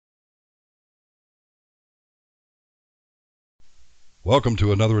Welcome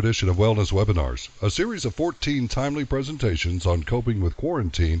to another edition of Wellness Webinars, a series of 14 timely presentations on coping with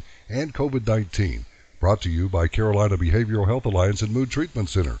quarantine and COVID-19, brought to you by Carolina Behavioral Health Alliance and Mood Treatment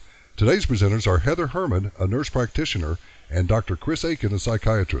Center. Today's presenters are Heather Herman, a nurse practitioner, and Dr. Chris Aiken, a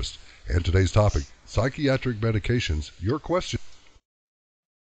psychiatrist. And today's topic, psychiatric medications, your question.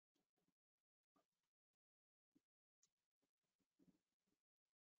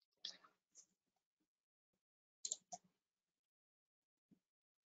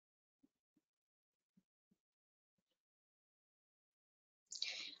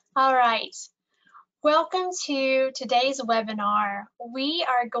 All right, welcome to today's webinar. We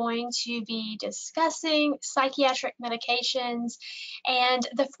are going to be discussing psychiatric medications, and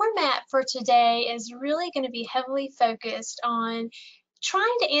the format for today is really going to be heavily focused on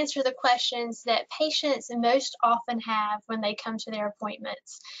trying to answer the questions that patients most often have when they come to their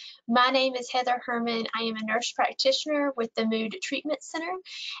appointments. My name is Heather Herman. I am a nurse practitioner with the Mood Treatment Center,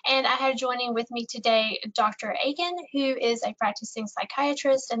 and I have joining with me today Dr. Aiken, who is a practicing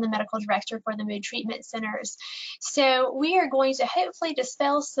psychiatrist and the medical director for the Mood Treatment Centers. So we are going to hopefully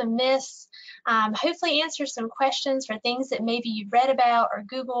dispel some myths, hopefully answer some questions for things that maybe you've read about or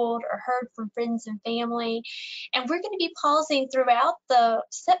Googled or heard from friends and family. And we're going to be pausing throughout the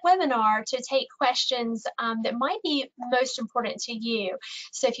webinar to take questions that might be most important to you.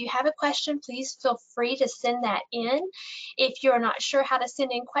 So if you have a question, please feel free to send that in. If you're not sure how to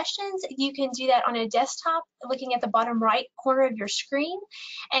send in questions, you can do that on a desktop looking at the bottom right corner of your screen.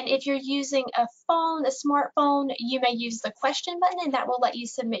 And if you're using a phone, a smartphone, you may use the question button and that will let you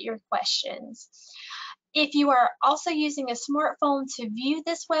submit your questions. If you are also using a smartphone to view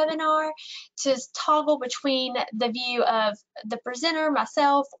this webinar, to toggle between the view of the presenter,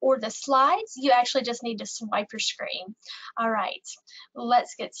 myself, or the slides, you actually just need to swipe your screen. All right,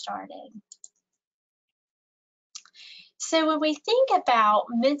 let's get started. So when we think about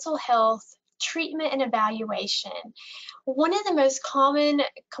mental health treatment and evaluation, one of the most common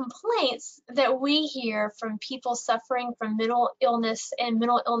complaints that we hear from people suffering from mental illness and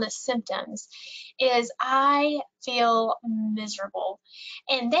mental illness symptoms is, I feel miserable.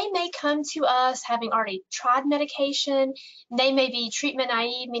 And they may come to us having already tried medication. They may be treatment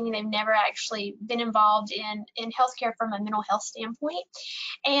naive, meaning they've never actually been involved in healthcare from a mental health standpoint.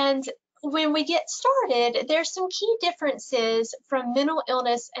 And when we get started, there's some key differences from mental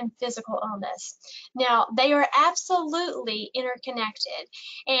illness and physical illness. Now, they are absolutely interconnected,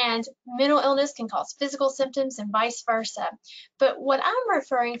 and mental illness can cause physical symptoms and vice versa. But what I'm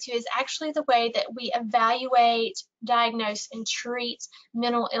referring to is actually the way that we evaluate, diagnose, and treat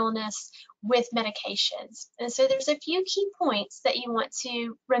mental illness with medications. And so there's a few key points that you want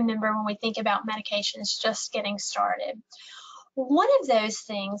to remember when we think about medications just getting started. One of those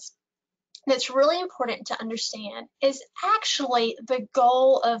things that's really important to understand is actually the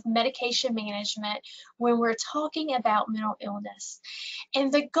goal of medication management when we're talking about mental illness.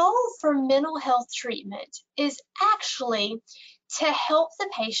 And the goal for mental health treatment is actually to help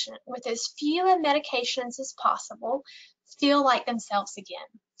the patient with as few medications as possible feel like themselves again.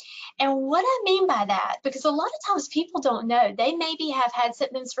 And what I mean by that, because a lot of times people don't know, they maybe have had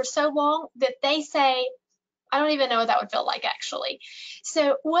symptoms for so long that they say, I don't even know what that would feel like, actually.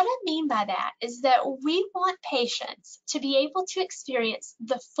 So what I mean by that is that we want patients to be able to experience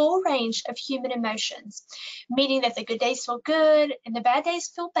the full range of human emotions, meaning that the good days feel good and the bad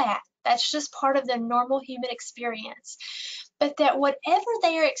days feel bad. That's just part of the normal human experience. But that whatever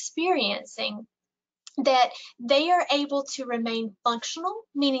they are experiencing, that they are able to remain functional,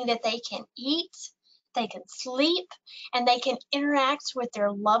 meaning that they can eat, they can sleep, and they can interact with their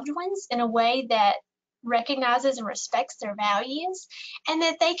loved ones in a way that recognizes and respects their values, and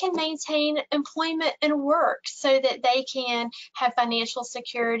that they can maintain employment and work so that they can have financial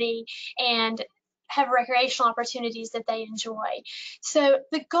security and have recreational opportunities that they enjoy. So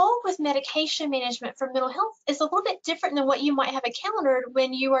the goal with medication management for mental health is a little bit different than what you might have encountered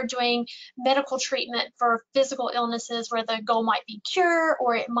when you are doing medical treatment for physical illnesses, where the goal might be cure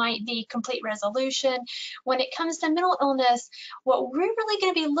or it might be complete resolution. When it comes to mental illness, what we're really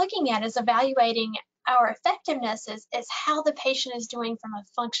going to be looking at is evaluating our effectiveness is how the patient is doing from a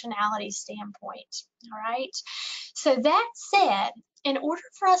functionality standpoint. All right. So that said, in order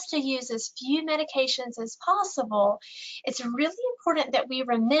for us to use as few medications as possible, it's really important that we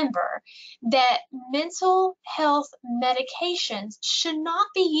remember that mental health medications should not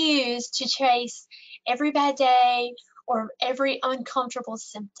be used to chase every bad day or every uncomfortable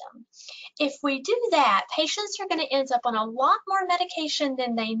symptom. If we do that, patients are going to end up on a lot more medication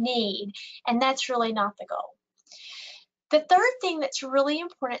than they need, and that's really not the goal. The third thing that's really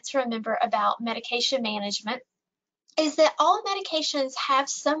important to remember about medication management is that all medications have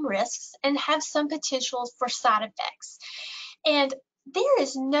some risks and have some potential for side effects. And there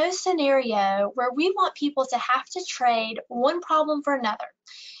is no scenario where we want people to have to trade one problem for another.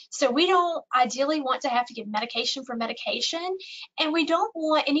 So we don't ideally want to have to give medication for medication, and we don't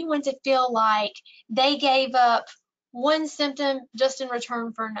want anyone to feel like they gave up one symptom just in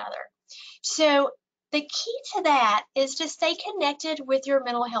return for another. So the key to that is to stay connected with your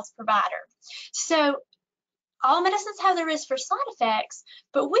mental health provider. So all medicines have the risk for side effects,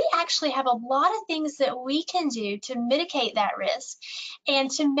 but we actually have a lot of things that we can do to mitigate that risk and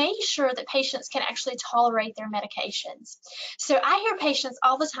to make sure that patients can actually tolerate their medications. So I hear patients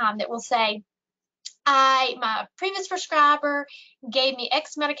all the time that will say, my previous prescriber gave me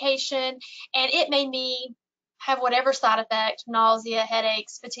X medication and it made me have whatever side effect, nausea,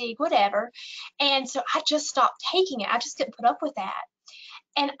 headaches, fatigue, whatever. And so I just stopped taking it. I just couldn't put up with that.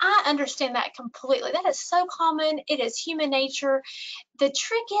 And I understand that completely. That is so common. It is human nature. The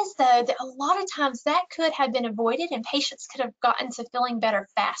trick is, though, that a lot of times that could have been avoided and patients could have gotten to feeling better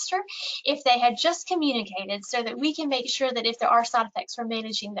faster if they had just communicated, so that we can make sure that if there are side effects, we're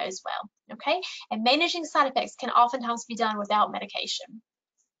managing those well. Okay? And managing side effects can oftentimes be done without medication.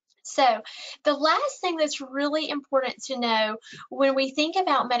 So the last thing that's really important to know when we think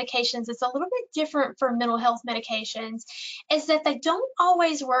about medications, it's a little bit different for mental health medications, is that they don't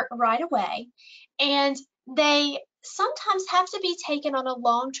always work right away, and they sometimes have to be taken on a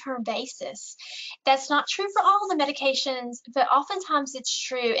long-term basis. That's not true for all the medications, but oftentimes it's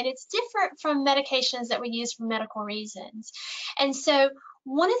true, and it's different from medications that we use for medical reasons. And so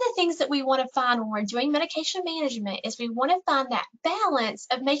one of the things that we want to find when we're doing medication management is we want to find that balance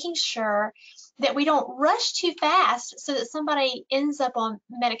of making sure that we don't rush too fast so that somebody ends up on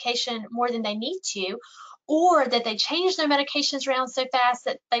medication more than they need to, or that they change their medications around so fast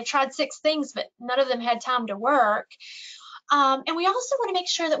that they've tried 6 things but none of them had time to work. And we also want to make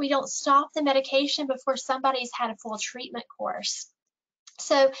sure that we don't stop the medication before somebody's had a full treatment course.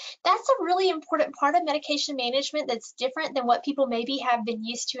 So that's a really important part of medication management that's different than what people maybe have been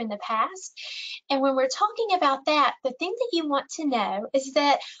used to in the past. And when we're talking about that, the thing that you want to know is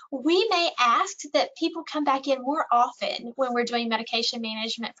that we may ask that people come back in more often when we're doing medication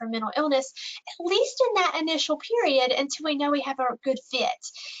management for mental illness, at least in that initial period until we know we have a good fit.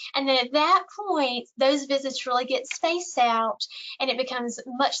 And then at that point, those visits really get spaced out and it becomes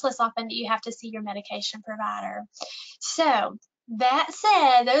much less often that you have to see your medication provider. So that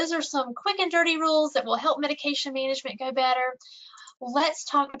said, those are some quick and dirty rules that will help medication management go better. Let's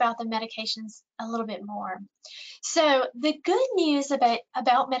talk about the medications a little bit more. So the good news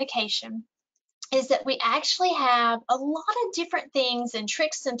about medication is that we actually have a lot of different things and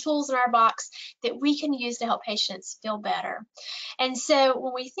tricks and tools in our box that we can use to help patients feel better. And so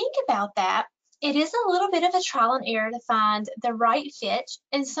when we think about that, it is a little bit of a trial and error to find the right fit.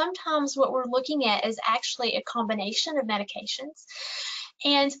 And sometimes what we're looking at is actually a combination of medications.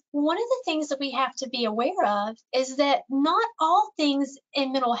 And one of the things that we have to be aware of is that not all things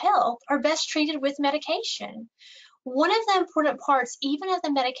in mental health are best treated with medication. One of the important parts, even of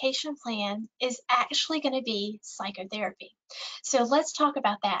the medication plan, is actually going to be psychotherapy. So let's talk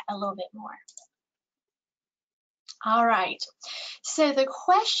about that a little bit more. All right. So the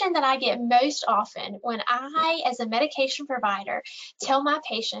question that I get most often when I, as a medication provider, tell my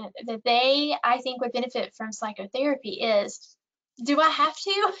patient that I think would benefit from psychotherapy is, do I have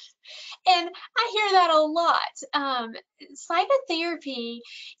to? And I hear that a lot. Psychotherapy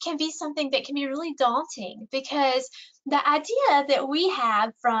can be something that can be really daunting because the idea that we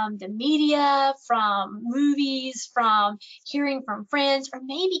have from the media, from movies, from hearing from friends, or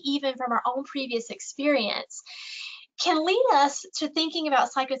maybe even from our own previous experience can lead us to thinking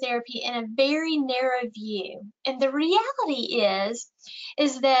about psychotherapy in a very narrow view. And the reality is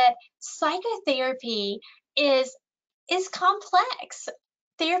that psychotherapy is complex.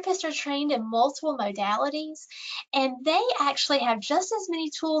 Therapists are trained in multiple modalities, and they actually have just as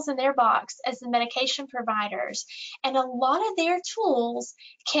many tools in their box as the medication providers. And a lot of their tools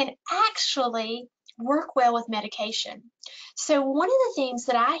can actually work well with medication. So one of the things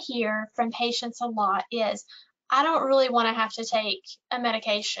that I hear from patients a lot is, I don't really want to have to take a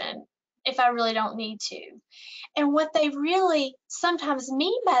medication if I really don't need to. And what they really sometimes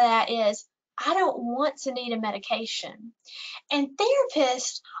mean by that is, I don't want to need a medication. And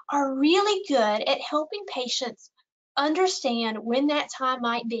therapists are really good at helping patients understand when that time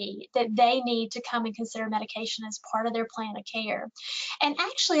might be that they need to come and consider medication as part of their plan of care. And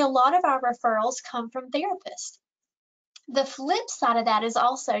actually, a lot of our referrals come from therapists. The flip side of that is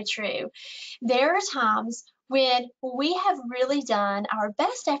also true. There are times when we have really done our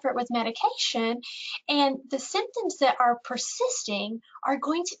best effort with medication and the symptoms that are persisting are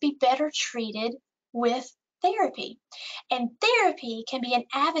going to be better treated with therapy. And therapy can be an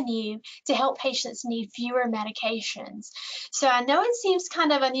avenue to help patients need fewer medications. So I know it seems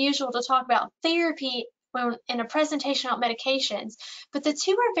kind of unusual to talk about therapy when in a presentation on medications, but the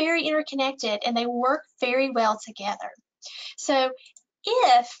two are very interconnected and they work very well together. So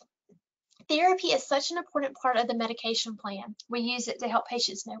if therapy is such an important part of the medication plan, we use it to help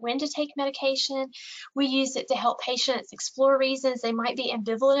patients know when to take medication. We use it to help patients explore reasons they might be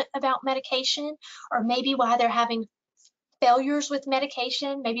ambivalent about medication, or maybe why they're having failures with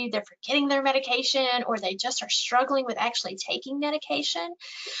medication. Maybe they're forgetting their medication, or they just are struggling with actually taking medication.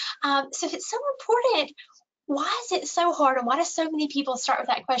 So if it's so important, why is it so hard, and why do so many people start with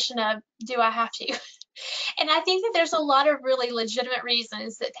that question of, do I have to? And I think that there's a lot of really legitimate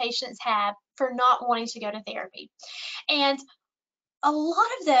reasons that patients have for not wanting to go to therapy. And a lot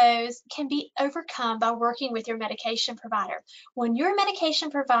of those can be overcome by working with your medication provider. When your medication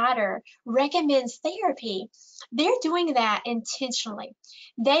provider recommends therapy, they're doing that intentionally.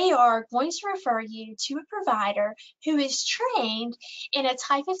 They are going to refer you to a provider who is trained in a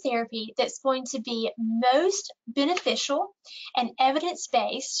type of therapy that's going to be most beneficial and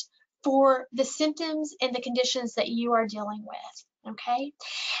evidence-based for the symptoms and the conditions that you are dealing with, okay?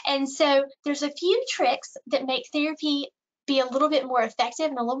 And so there's a few tricks that make therapy be a little bit more effective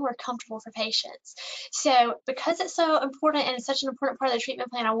and a little more comfortable for patients. So because it's so important and it's such an important part of the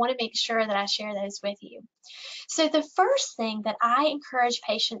treatment plan, I want to make sure that I share those with you. So the first thing that I encourage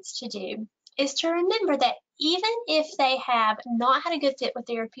patients to do is to remember that even if they have not had a good fit with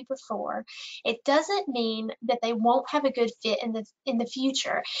therapy before, it doesn't mean that they won't have a good fit in the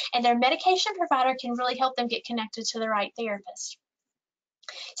future, and their medication provider can really help them get connected to the right therapist.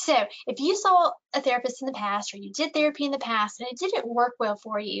 So if you saw a therapist in the past, or you did therapy in the past and it didn't work well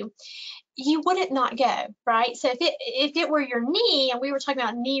for you, you wouldn't not go, right? So if it were your knee and we were talking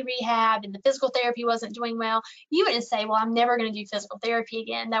about knee rehab and the physical therapy wasn't doing well, you wouldn't say, well, I'm never going to do physical therapy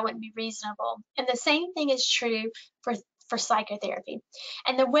again. That wouldn't be reasonable. And the same thing is true for psychotherapy.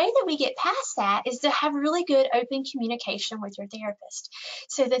 And the way that we get past that is to have really good open communication with your therapist.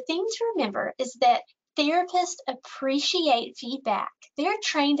 So the thing to remember is that therapists appreciate feedback. They're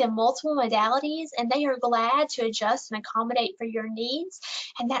trained in multiple modalities and they are glad to adjust and accommodate for your needs.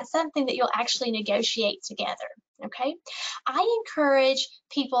 And that's something that you'll actually negotiate together, okay? I encourage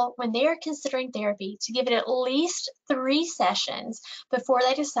people when they are considering therapy to give it at least 3 sessions before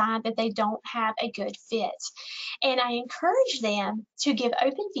they decide that they don't have a good fit. And I encourage them to give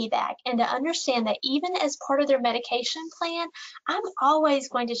open feedback and to understand that even as part of their medication plan, I'm always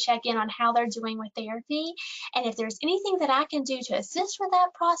going to check in on how they're doing with therapy. And if there's anything that I can do to assist with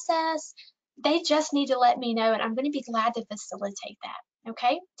that process, they just need to let me know, and I'm going to be glad to facilitate that,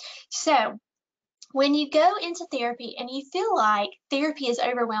 okay? So when you go into therapy and you feel like therapy is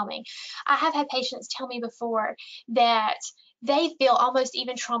overwhelming, I have had patients tell me before that they feel almost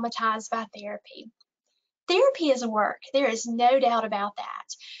even traumatized by therapy. Therapy is work. There is no doubt about that.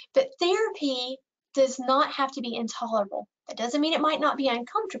 But therapy does not have to be intolerable. That doesn't mean it might not be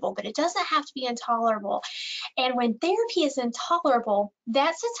uncomfortable, but it doesn't have to be intolerable. And when therapy is intolerable,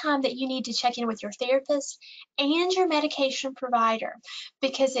 that's the time that you need to check in with your therapist and your medication provider,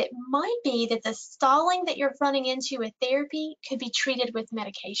 because it might be that the stalling that you're running into with therapy could be treated with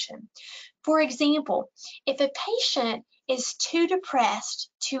medication. For example, if a patient is too depressed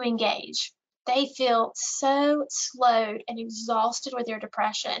to engage, they feel so slowed and exhausted with their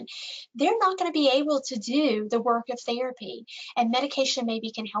depression, they're not going to be able to do the work of therapy, and medication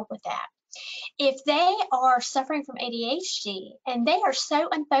maybe can help with that. If they are suffering from ADHD and they are so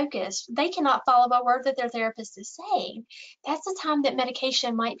unfocused, they cannot follow a word that their therapist is saying, that's the time that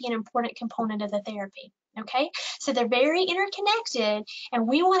medication might be an important component of the therapy. Okay, so they're very interconnected, and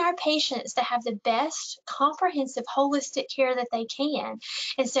we want our patients to have the best comprehensive holistic care that they can.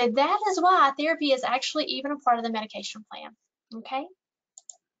 And so that is why therapy is actually even a part of the medication plan. Okay,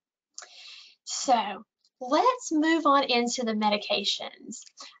 so let's move on into the medications.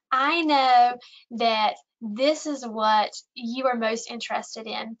 I know that this is what you are most interested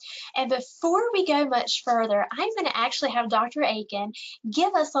in. And before we go much further, I'm going to actually have Dr. Aiken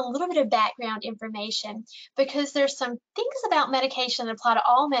give us a little bit of background information, because there's some things about medication that apply to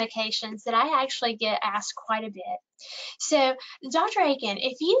all medications that I actually get asked quite a bit. So, Dr. Aiken,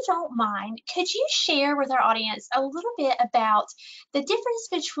 if you don't mind, could you share with our audience a little bit about the difference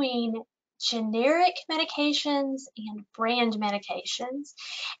between generic medications and brand medications?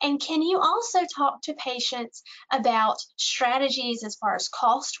 And can you also talk to patients about strategies as far as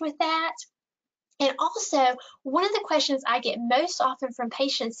cost with that? And also, one of the questions I get most often from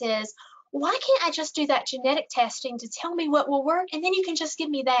patients is, why can't I just do that genetic testing to tell me what will work, and then you can just give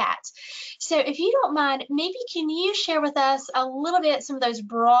me that? So if you don't mind, maybe can you share with us a little bit some of those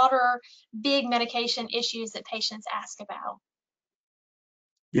broader, big medication issues that patients ask about?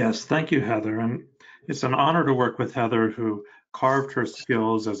 Yes, thank you, Heather. And it's an honor to work with Heather, who carved her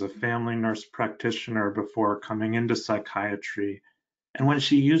skills as a family nurse practitioner before coming into psychiatry. And when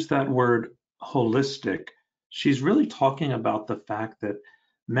she used that word holistic, she's really talking about the fact that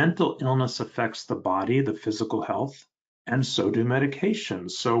mental illness affects the body, the physical health, and so do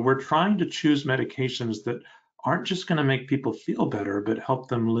medications. So we're trying to choose medications that aren't just going to make people feel better, but help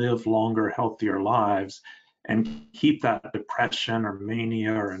them live longer, healthier lives and keep that depression or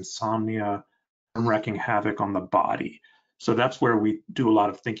mania or insomnia from wreaking havoc on the body. So that's where we do a lot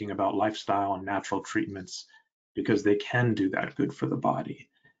of thinking about lifestyle and natural treatments because they can do that good for the body.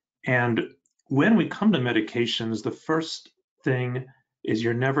 And when we come to medications, the first thing is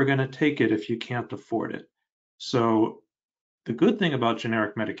you're never going to take it if you can't afford it. So the good thing about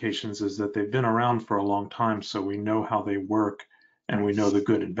generic medications is that they've been around for a long time, so we know how they work and we know the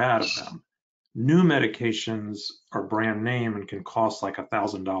good and bad of them. New medications are brand name and can cost like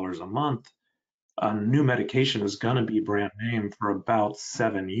 $1,000 a month. A new medication is going to be brand name for about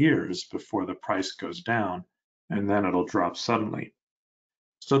 7 years before the price goes down, and then it'll drop suddenly.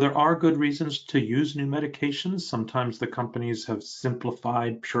 So there are good reasons to use new medications. Sometimes the companies have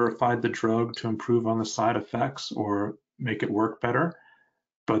simplified, purified the drug to improve on the side effects or make it work better.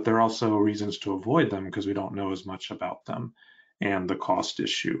 But there are also reasons to avoid them because we don't know as much about them and the cost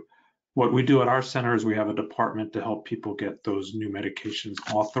issue. What we do at our center is we have a department to help people get those new medications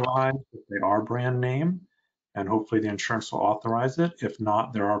authorized if they are brand name, and hopefully the insurance will authorize it. If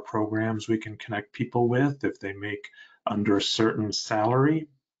not, there are programs we can connect people with. If they make under a certain salary,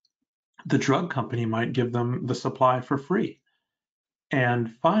 the drug company might give them the supply for free.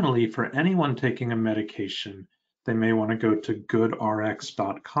 And finally, for anyone taking a medication, they may want to go to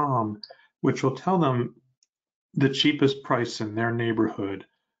goodrx.com, which will tell them the cheapest price in their neighborhood,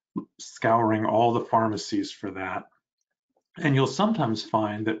 scouring all the pharmacies for that. And you'll sometimes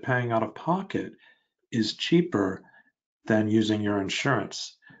find that paying out of pocket is cheaper than using your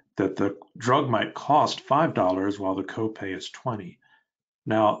insurance, that the drug might cost $5 while the copay is $20.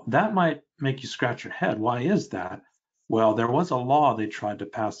 Now, that might make you scratch your head. Why is that? Well, there was a law they tried to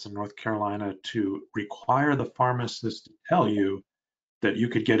pass in North Carolina to require the pharmacist to tell you that you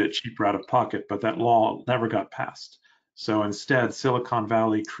could get it cheaper out of pocket, but that law never got passed. So instead, Silicon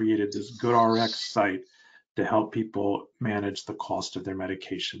Valley created this GoodRx site to help people manage the cost of their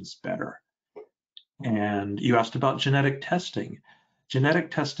medications better. And you asked about genetic testing.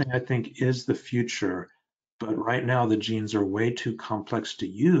 Genetic testing, I think, is the future, but right now the genes are way too complex to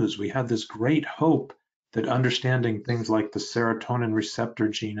use. We had this great hope that understanding things like the serotonin receptor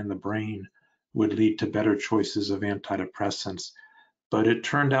gene in the brain would lead to better choices of antidepressants. But it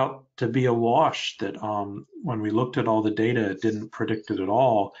turned out to be a wash that when we looked at all the data, it didn't predict it at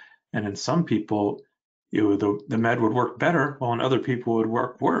all. And in some people, the med would work better, while in other people it would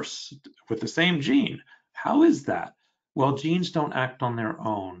work worse with the same gene. How is that? Well, genes don't act on their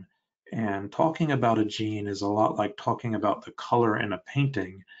own. And talking about a gene is a lot like talking about the color in a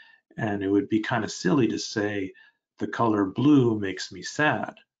painting. And it would be kind of silly to say the color blue makes me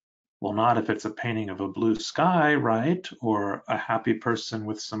sad. Well, not if it's a painting of a blue sky, right? Or a happy person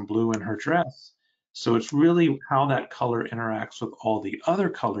with some blue in her dress. So it's really how that color interacts with all the other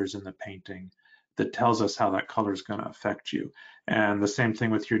colors in the painting that tells us how that color is going to affect you. And the same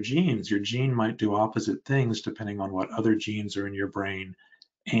thing with your genes. Your gene might do opposite things depending on what other genes are in your brain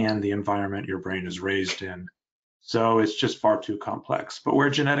and the environment your brain is raised in. So it's just far too complex. But where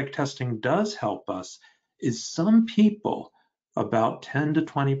genetic testing does help us is some people, about 10 to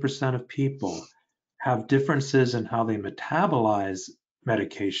 20% of people, have differences in how they metabolize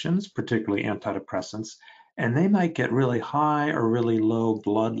medications, particularly antidepressants, and they might get really high or really low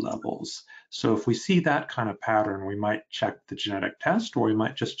blood levels. So if we see that kind of pattern, we might check the genetic test, or we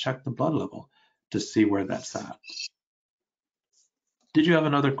might just check the blood level to see where that's at. Did you have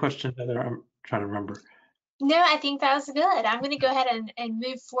another question, Heather? I'm trying to remember. No, I think that was good. I'm going to go ahead and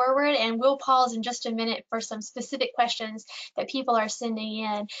move forward, and we'll pause in just a minute for some specific questions that people are sending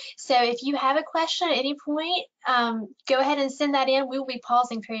in. So if you have a question at any point, go ahead and send that in. We will be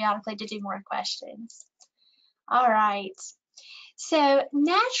pausing periodically to do more questions. All right. So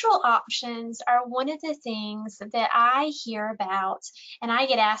natural options are one of the things that I hear about and I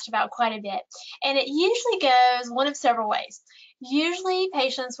get asked about quite a bit. And it usually goes one of several ways. Usually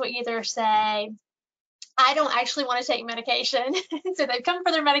patients will either say, I don't actually want to take medication. So they come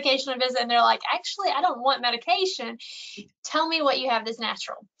for their medication visit and they're like, actually, I don't want medication. Tell me what you have that's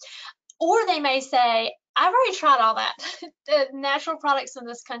natural. Or they may say, I've already tried all that. The natural products in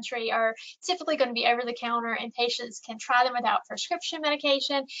this country are typically going to be over the counter and patients can try them without prescription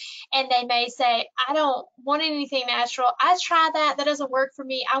medication. And they may say, I don't want anything natural. I tried that. That doesn't work for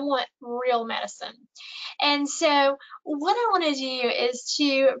me. I want real medicine. And so what I want to do is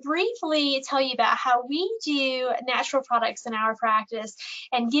to briefly tell you about how we do natural products in our practice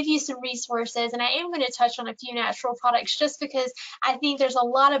and give you some resources. And I am going to touch on a few natural products just because I think there's a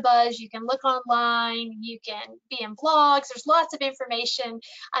lot of buzz. You can look online, you can be in blogs, there's lots of information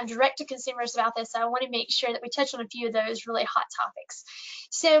direct to consumers about this. So I want to make sure that we touch on a few of those really hot topics.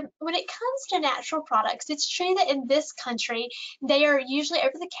 So when it comes to natural products, it's true that in this country, they are usually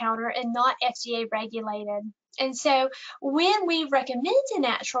over the counter and not FDA regulated. And so when we recommend a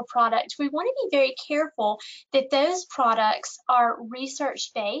natural product, we want to be very careful that those products are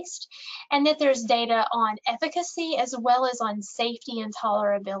research-based and that there's data on efficacy as well as on safety and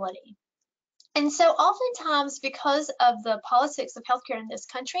tolerability. And so oftentimes, because of the politics of healthcare in this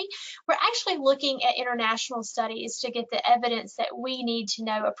country, we're actually looking at international studies to get the evidence that we need to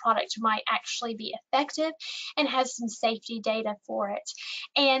know a product might actually be effective and has some safety data for it.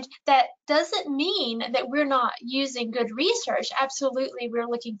 And that doesn't mean that we're not using good research. Absolutely, we're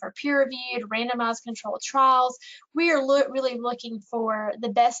looking for peer-reviewed, randomized controlled trials. We are really looking for the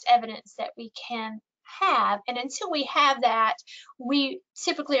best evidence that we can have, and until we have that, we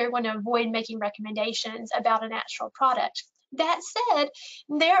typically are going to avoid making recommendations about a natural product. That said,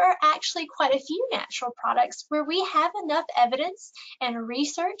 there are actually quite a few natural products where we have enough evidence and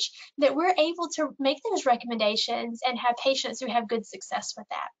research that we're able to make those recommendations and have patients who have good success with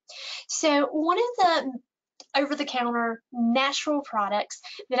that. So one of the over-the-counter natural products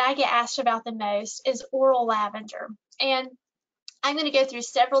that I get asked about the most is oral lavender. And I'm going to go through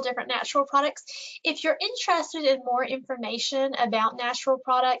several different natural products. If you're interested in more information about natural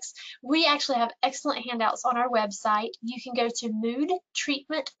products, we actually have excellent handouts on our website. You can go to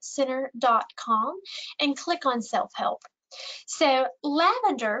moodtreatmentcenter.com and click on self-help. So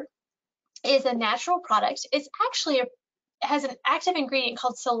lavender is a natural product. It's actually has an active ingredient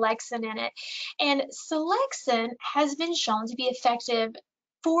called selecin in it. And selecin has been shown to be effective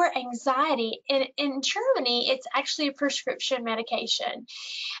for anxiety. In Germany, it's actually a prescription medication.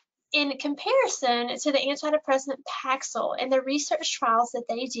 In comparison to the antidepressant Paxil and the research trials that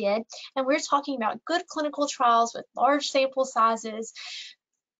they did, and we're talking about good clinical trials with large sample sizes,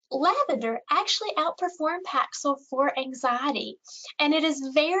 lavender actually outperformed Paxil for anxiety, and it is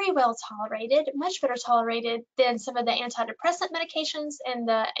very well tolerated, much better tolerated than some of the antidepressant medications and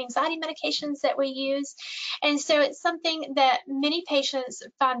the anxiety medications that we use. And so it's something that many patients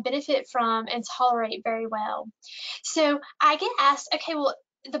find benefit from and tolerate very well. So I get asked, okay, well,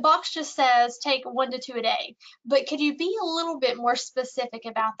 the box just says take 1 to 2 a day, but could you be a little bit more specific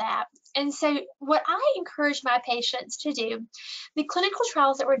about that? And so what I encourage my patients to do, the clinical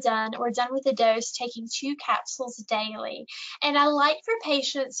trials that were done with a dose taking 2 capsules daily. And I like for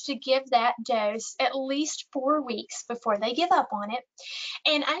patients to give that dose at least 4 weeks before they give up on it.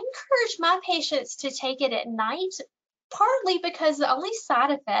 And I encourage my patients to take it at night, partly because the only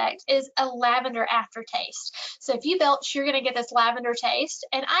side effect is a lavender aftertaste. So if you belch, you're going to get this lavender taste.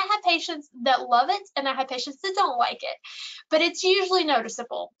 And I have patients that love it, and I have patients that don't like it. But it's usually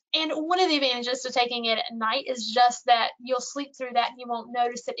noticeable. And one of the advantages to taking it at night is just that you'll sleep through that and you won't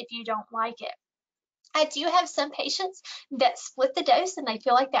notice it if you don't like it. I do have some patients that split the dose and they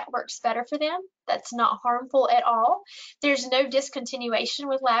feel like that works better for them. That's not harmful at all. There's no discontinuation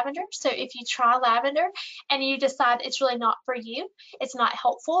with lavender. So if you try lavender and you decide it's really not for you, it's not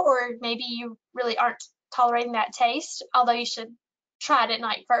helpful, or maybe you really aren't tolerating that taste, although you should try it at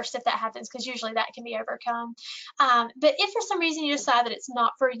night first if that happens, because usually that can be overcome. But if for some reason you decide that it's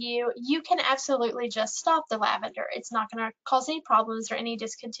not for you, you can absolutely just stop the lavender. It's not going to cause any problems or any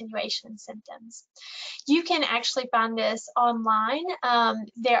discontinuation symptoms. You can actually find this online.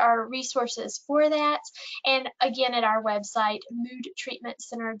 There are resources for that. And again, at our website,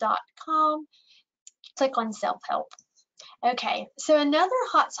 moodtreatmentcenter.com, click on self-help. Okay, so another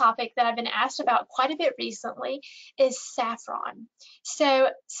hot topic that I've been asked about quite a bit recently is saffron. So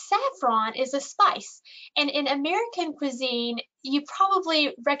saffron is a spice, and in American cuisine, you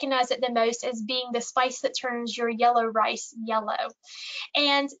probably recognize it the most as being the spice that turns your yellow rice yellow.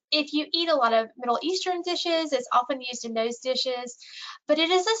 And if you eat a lot of Middle Eastern dishes, it's often used in those dishes, but it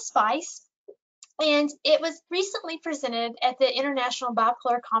is a spice. And it was recently presented at the International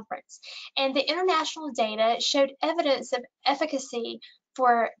Bipolar Conference, and the international data showed evidence of efficacy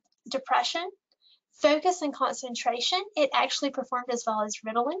for depression, focus and concentration. It actually performed as well as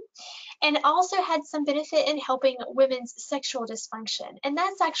Ritalin, and also had some benefit in helping women's sexual dysfunction. And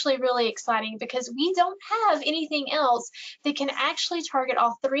that's actually really exciting because we don't have anything else that can actually target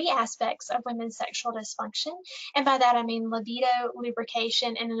all three aspects of women's sexual dysfunction. And by that, I mean libido,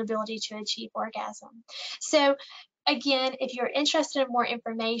 lubrication, and an ability to achieve orgasm. So again, if you're interested in more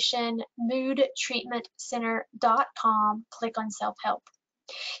information, moodtreatmentcenter.com, click on self-help.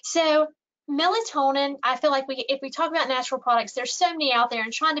 So melatonin, I feel like if we talk about natural products, there's so many out there,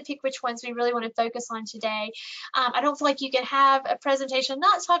 and trying to pick which ones we really want to focus on today. I don't feel like you can have a presentation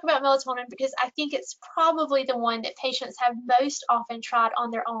not talk about melatonin, because I think it's probably the one that patients have most often tried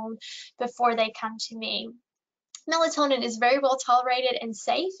on their own before they come to me. Melatonin is very well tolerated and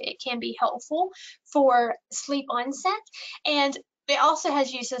safe. It can be helpful for sleep onset, and it also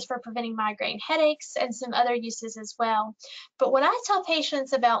has uses for preventing migraine headaches and some other uses as well. But what I tell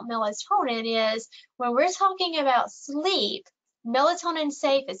patients about melatonin is, when we're talking about sleep, melatonin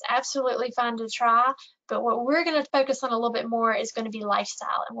safe is absolutely fine to try, but what we're going to focus on a little bit more is going to be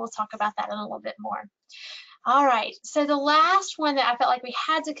lifestyle, and we'll talk about that in a little bit more. All right, so the last one that I felt like we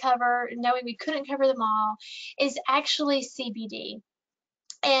had to cover, knowing we couldn't cover them all, is actually CBD.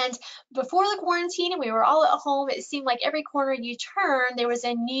 And before the quarantine and we were all at home, it seemed like every corner you turned, there was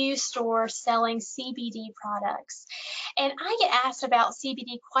a new store selling CBD products. And I get asked about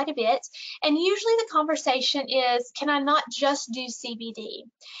CBD quite a bit. And usually the conversation is, can I not just do CBD?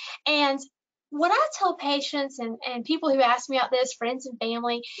 And what I tell patients and people who ask me about this, friends and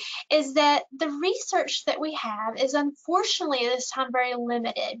family, is that the research that we have is unfortunately at this time very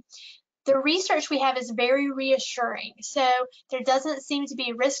limited. The research we have is very reassuring. So there doesn't seem to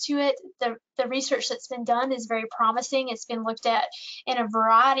be risk to it. The research that's been done is very promising. It's been looked at in a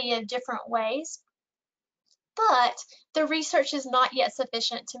variety of different ways. But the research is not yet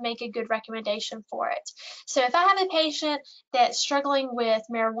sufficient to make a good recommendation for it. So if I have a patient that's struggling with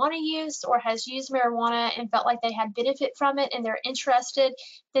marijuana use or has used marijuana and felt like they had benefit from it and they're interested,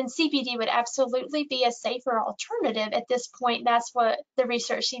 then CBD would absolutely be a safer alternative at this point. That's what the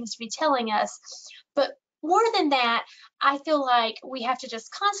research seems to be telling us. But more than that, I feel like we have to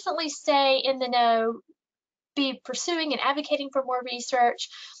just constantly stay in the know, be pursuing and advocating for more research.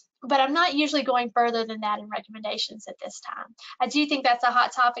 But I'm not usually going further than that in recommendations at this time. I do think that's a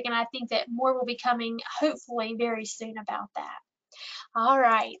hot topic, and I think that more will be coming hopefully very soon about that. All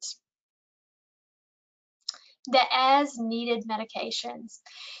right. The as needed medications.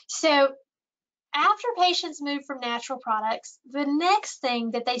 So after patients move from natural products, the next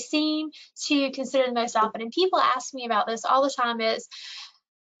thing that they seem to consider the most often, and people ask me about this all the time, is,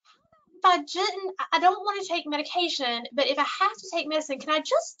 I don't want to take medication, but if I have to take medicine, can I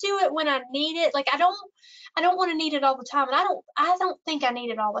just do it when I need it? Like I don't want to need it all the time, and I don't think I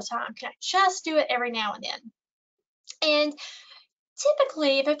need it all the time. Can I just do it every now and then? And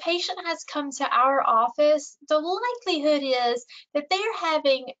typically, if a patient has come to our office, the likelihood is that they are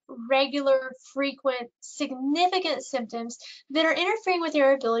having regular, frequent, significant symptoms that are interfering with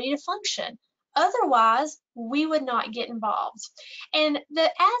their ability to function. Otherwise, we would not get involved. And the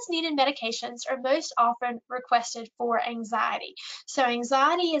as-needed medications are most often requested for anxiety. So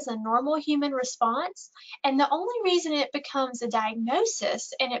anxiety is a normal human response, and the only reason it becomes a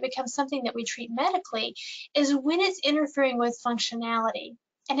diagnosis and it becomes something that we treat medically is when it's interfering with functionality.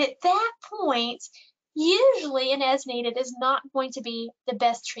 And at that point, usually an as needed is not going to be the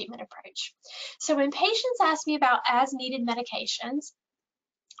best treatment approach. So when patients ask me about as needed medications,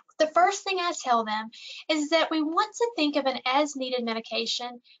 the first thing I tell them is that we want to think of an as needed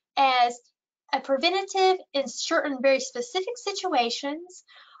medication as a preventative in certain very specific situations,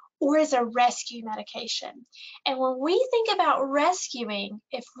 or as a rescue medication. And when we think about rescuing,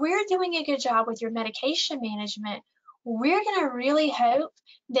 if we're doing a good job with your medication management, we're going to really hope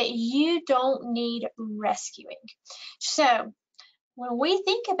that you don't need rescuing. So when we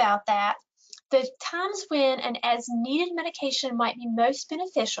think about that, the times when an as needed medication might be most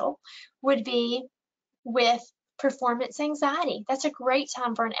beneficial would be with performance anxiety. That's a great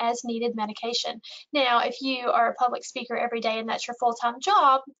time for an as needed medication. Now, if you are a public speaker every day and that's your full-time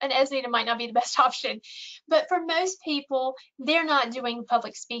job, an as needed might not be the best option. But for most people, they're not doing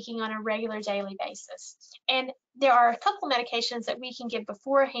public speaking on a regular daily basis. And there are a couple medications that we can give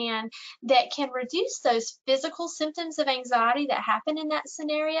beforehand that can reduce those physical symptoms of anxiety that happen in that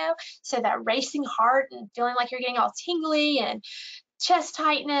scenario. So that racing heart and feeling like you're getting all tingly and chest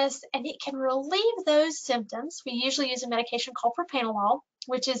tightness, and it can relieve those symptoms. We usually use a medication called propranolol,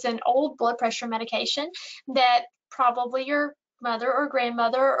 which is an old blood pressure medication that probably your mother or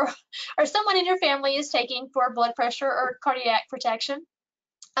grandmother or someone in your family is taking for blood pressure or cardiac protection.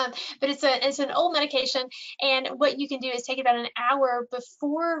 But it's an old medication, and what you can do is take it about an hour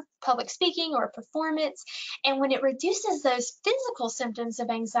before public speaking or performance, and when it reduces those physical symptoms of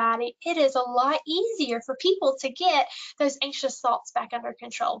anxiety, it is a lot easier for people to get those anxious thoughts back under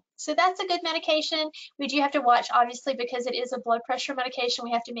control. So that's a good medication. We do have to watch, obviously, because it is a blood pressure medication.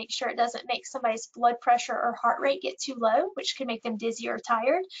 We have to make sure it doesn't make somebody's blood pressure or heart rate get too low, which can make them dizzy or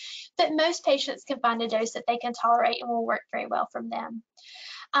tired. But most patients can find a dose that they can tolerate and will work very well from them.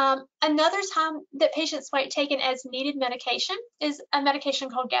 Another time that patients might take an as needed medication is a medication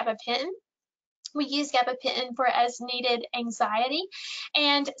called gabapentin. We use gabapentin for as needed anxiety,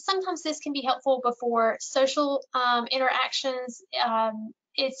 and sometimes this can be helpful before social interactions.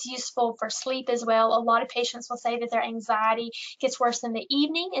 It's useful for sleep as well. A lot of patients will say that their anxiety gets worse in the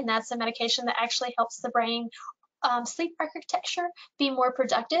evening, and that's a medication that actually helps the brain sleep architecture be more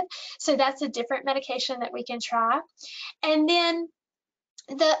productive. So that's a different medication that we can try. And then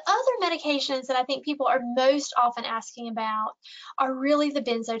the other medications that I think people are most often asking about are really the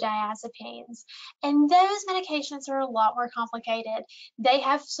benzodiazepines. And those medications are a lot more complicated. They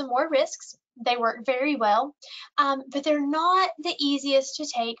have some more risks. They work very well, but they're not the easiest to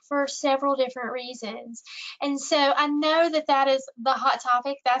take for several different reasons. And so I know that that is the hot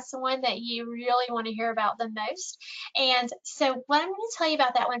topic. That's the one that you really want to hear about the most. And so what I'm going to tell you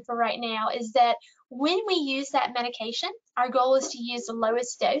about that one for right now is that when we use that medication, our goal is to use the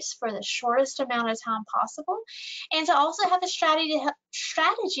lowest dose for the shortest amount of time possible, and to also have a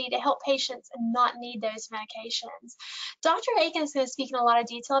strategy to help patients not need those medications. Dr. Aiken is going to speak in a lot of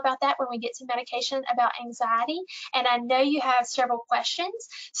detail about that when we get to medication about anxiety, and I know you have several questions,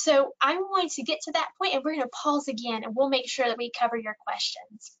 so I'm going to get to that point and we're going to pause again and we'll make sure that we cover your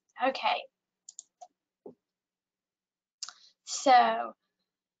questions. Okay. So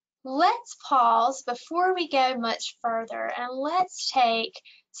let's pause before we go much further and let's take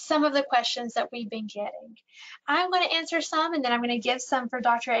some of the questions that we've been getting. I'm going to answer some and then I'm going to give some for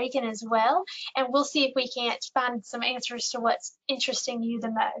Dr. Aiken as well, and we'll see if we can't find some answers to what's interesting you the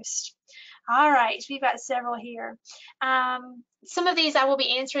most. All right, we've got several here. Some of these I will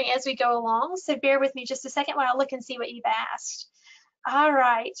be answering as we go along, so bear with me just a second while I look and see what you've asked. All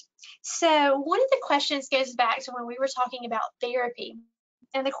right, so one of the questions goes back to when we were talking about therapy.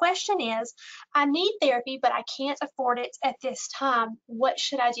 And the question is, I need therapy, but I can't afford it at this time. What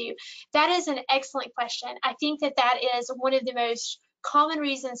should I do? That is an excellent question. I think that that is one of the most common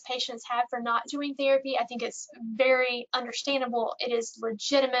reasons patients have for not doing therapy. I think it's very understandable. It is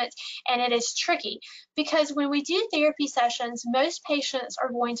legitimate and it is tricky because when we do therapy sessions, most patients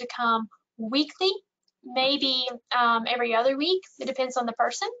are going to come weekly, maybe every other week. It depends on the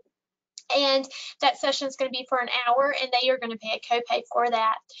person. And that session is going to be for an hour and they are going to pay a copay for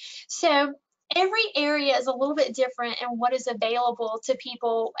that. So every area is a little bit different in what is available to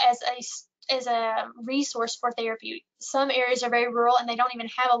people as a resource for therapy. Some areas are very rural and they don't even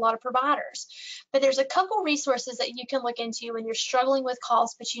have a lot of providers. But there's a couple resources that you can look into when you're struggling with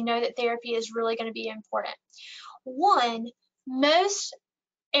costs, but you know that therapy is really going to be important. One, most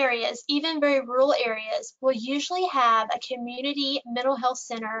areas, even very rural areas, will usually have a community mental health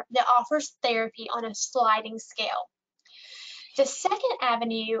center that offers therapy on a sliding scale. The second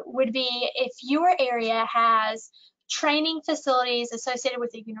avenue would be if your area has training facilities associated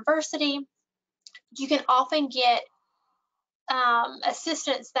with a university, you can often get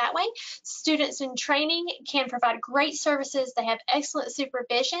assistance that way. Students in training can provide great services. They have excellent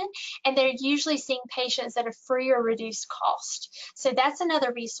supervision, and they're usually seeing patients at a free or reduced cost. So that's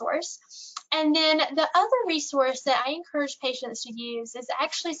another resource. And then the other resource that I encourage patients to use is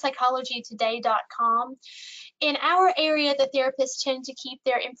actually psychologytoday.com. In our area, the therapists tend to keep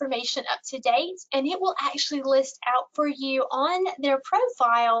their information up to date, and it will actually list out for you on their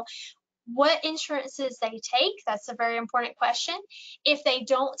profile what insurances they take. That's a very important question. If they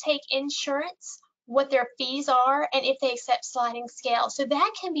don't take insurance, what their fees are, and if they accept sliding scale. So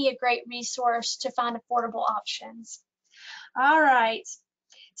that can be a great resource to find affordable options. All right.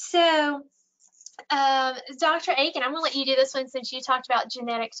 So Dr. Aiken, I'm going to let you do this one since you talked about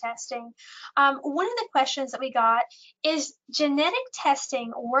genetic testing. One of the questions that we got is genetic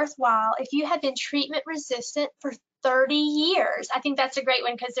testing worthwhile if you have been treatment resistant for 30 years? I think that's a great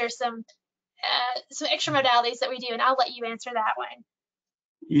one because there's some extra modalities that we do, and I'll let you answer that one.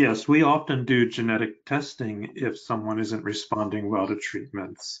 Yes, we often do genetic testing if someone isn't responding well to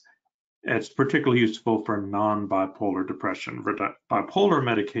treatments. It's particularly useful for non-bipolar depression. For bipolar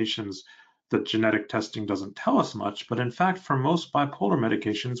medications, the genetic testing doesn't tell us much, but in fact, for most bipolar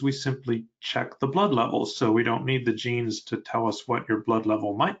medications, we simply check the blood levels. So we don't need the genes to tell us what your blood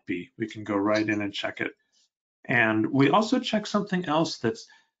level might be. We can go right in and check it. And we also check something else that's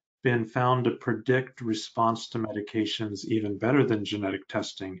been found to predict response to medications even better than genetic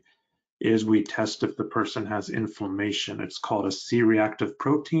testing is we test if the person has inflammation. It's called a C-reactive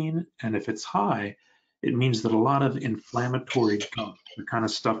protein, and if it's high, it means that a lot of inflammatory gut, the kind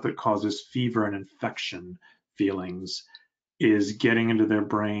of stuff that causes fever and infection feelings, is getting into their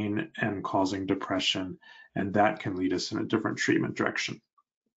brain and causing depression, and that can lead us in a different treatment direction.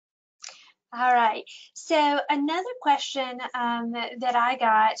 All right. So another question that I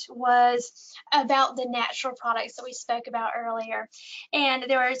got was about the natural products that we spoke about earlier. And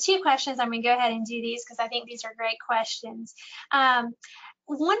there were two questions. I'm going to go ahead and do these because I think these are great questions.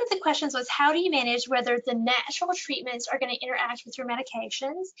 One of the questions was, how do you manage whether the natural treatments are going to interact with your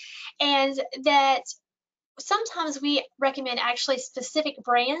medications? And that sometimes we recommend actually specific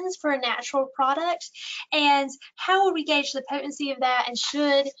brands for a natural product, and how would we gauge the potency of that, and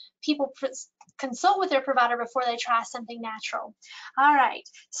should people consult with their provider before they try something natural? All right,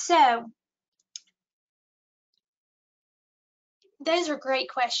 so those are great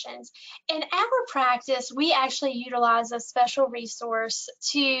questions. In our practice, we actually utilize a special resource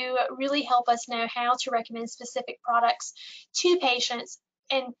to really help us know how to recommend specific products to patients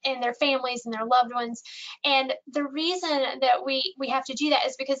and their families and their loved ones. And the reason that we have to do that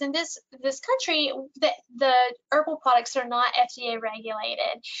is because in this country, the herbal products are not FDA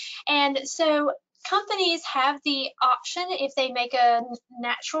regulated. And so companies have the option, if they make a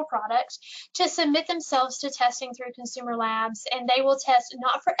natural product, to submit themselves to testing through consumer labs, and they will test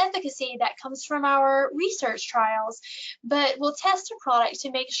not for efficacy, that comes from our research trials, but will test a product to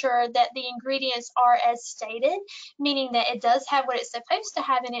make sure that the ingredients are as stated, meaning that it does have what it's supposed to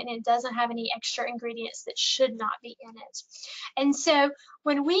have in it and it doesn't have any extra ingredients that should not be in it. And so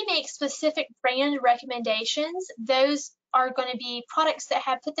when we make specific brand recommendations, those are going to be products that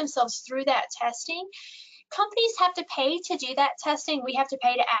have put themselves through that testing. Companies have to pay to do that testing. We have to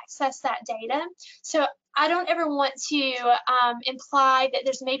pay to access that data. So I don't ever want to imply that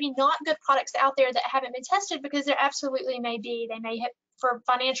there's maybe not good products out there that haven't been tested, because there absolutely may be. They may have, for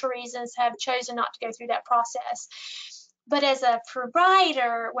financial reasons, have chosen not to go through that process. But as a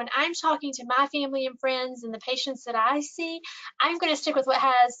provider, when I'm talking to my family and friends and the patients that I see, I'm going to stick with what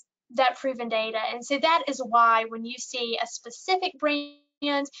has that proven data. And so that is why when you see a specific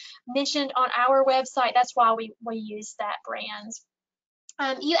brand mentioned on our website, that's why we use that brand.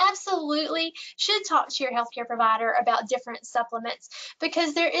 You absolutely should talk to your healthcare provider about different supplements,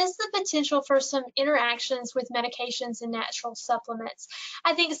 because there is the potential for some interactions with medications and natural supplements.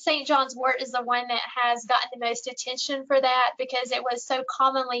 I think St. John's wort is the one that has gotten the most attention for that, because it was so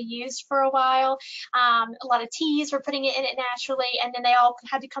commonly used for a while. A lot of teas were putting it in it naturally, and then they all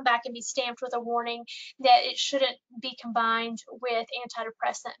had to come back and be stamped with a warning that it shouldn't be combined with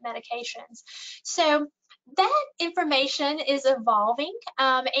antidepressant medications. So that information is evolving,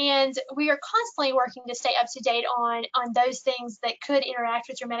 and we are constantly working to stay up to date on those things that could interact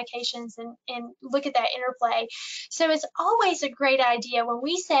with your medications and look at that interplay. So it's always a great idea when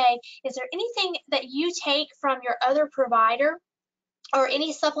we say, is there anything that you take from your other provider, or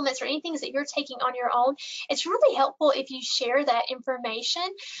any supplements or anything that you're taking on your own? It's really helpful if you share that information.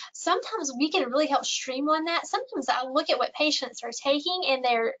 Sometimes we can really help streamline that. Sometimes I look at what patients are taking, and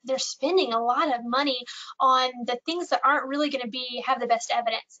they're spending a lot of money on the things that aren't really going to have the best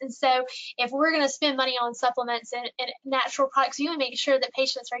evidence. And so if we're going to spend money on supplements and natural products, you want to make sure that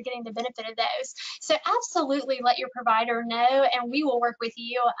patients are getting the benefit of those. So absolutely let your provider know, and we will work with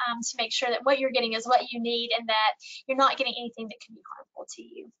you to make sure that what you're getting is what you need, and that you're not getting anything that can be harmful to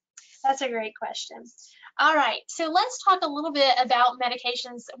you. That's a great question. All right, so let's talk a little bit about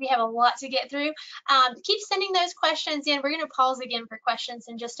medications. We have a lot to get through. Keep sending those questions in. We're going to pause again for questions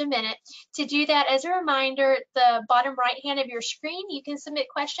in just a minute. To do that, as a reminder, the bottom right hand of your screen, you can submit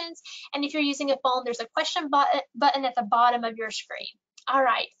questions. And if you're using a phone, there's a question button at the bottom of your screen. All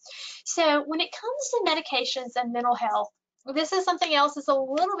right, so when it comes to medications and mental health, this is something else that's a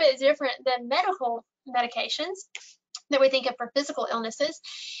little bit different than medical medications that we think of for physical illnesses,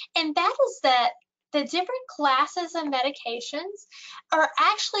 and that is that the different classes of medications are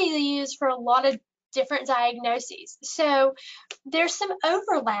actually used for a lot of different diagnoses. So there's some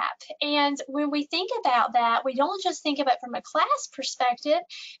overlap, and when we think about that, we don't just think of it from a class perspective,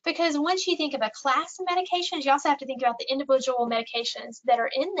 because once you think of a class of medications, you also have to think about the individual medications that are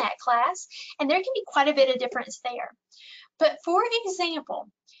in that class, and there can be quite a bit of difference there. But for example,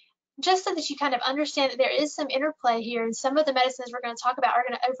 just so that you kind of understand that there is some interplay here, and some of the medicines we're going to talk about are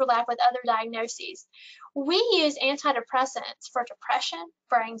going to overlap with other diagnoses. We use antidepressants for depression,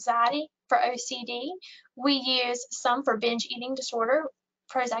 for anxiety, for OCD. We use some for binge eating disorder,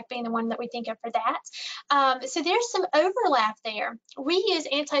 Prozac being the one that we think of for that. So there's some overlap there. We use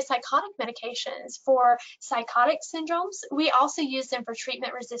antipsychotic medications for psychotic syndromes. We also use them for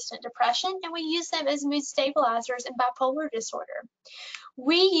treatment-resistant depression, and we use them as mood stabilizers in bipolar disorder.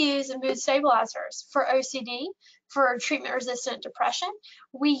 We use mood stabilizers for OCD, for treatment-resistant depression.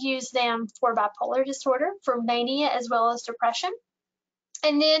 We use them for bipolar disorder, for mania, as well as depression.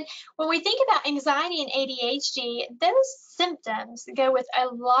 And then when we think about anxiety and ADHD, those symptoms go with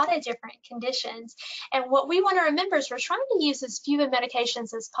a lot of different conditions. And what we want to remember is we're trying to use as few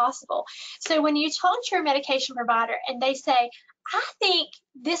medications as possible. So when you talk to your medication provider and they say, I think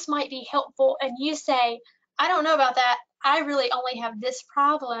this might be helpful, and you say, I don't know about that, I really only have this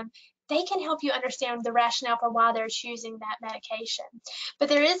problem, they can help you understand the rationale for why they're choosing that medication. But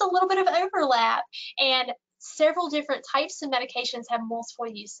there is a little bit of overlap, and several different types of medications have multiple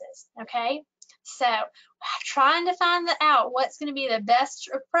uses, okay? So trying to find out what's going to be the best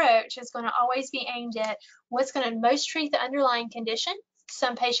approach is going to always be aimed at what's going to most treat the underlying condition.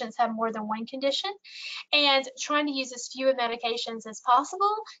 Some patients have more than one condition, and trying to use as few medications as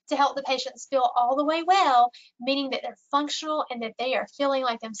possible to help the patients feel all the way well, meaning that they're functional and that they are feeling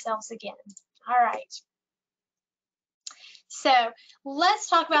like themselves again. All right. So let's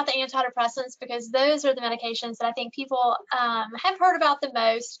talk about the antidepressants, because those are the medications that I think people have heard about the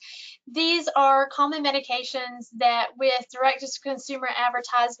most. These are common medications that with direct-to-consumer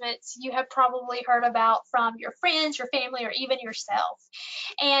advertisements you have probably heard about from your friends, your family, or even yourself.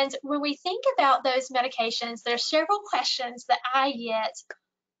 And when we think about those medications, there's several questions that I get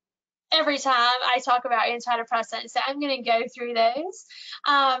every time I talk about antidepressants, so I'm going to go through those.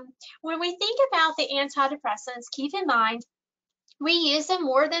 When we think about the antidepressants, keep in mind we use them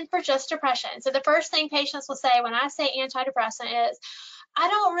more than for just depression. So the first thing patients will say when I say antidepressant is, I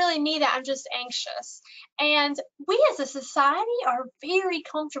don't really need that, I'm just anxious. And we as a society are very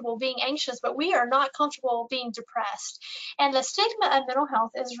comfortable being anxious, but we are not comfortable being depressed. And the stigma of mental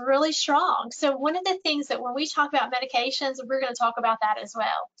health is really strong. So one of the things that when we talk about medications, we're going to talk about that as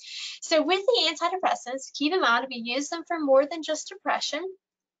well. So with the antidepressants, keep in mind we use them for more than just depression.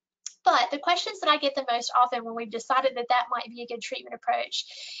 But the questions that I get the most often when we've decided that that might be a good treatment approach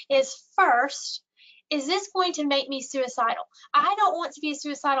is, first, is this going to make me suicidal? I don't want to be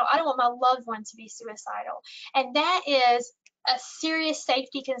suicidal. I don't want my loved one to be suicidal. And that is a serious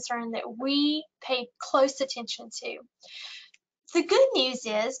safety concern that we pay close attention to. The good news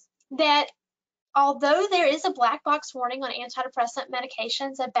is that although there is a black box warning on antidepressant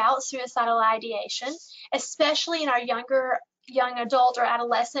medications about suicidal ideation, especially in our young adult or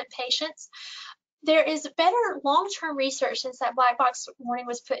adolescent patients, there is better long-term research since that black box warning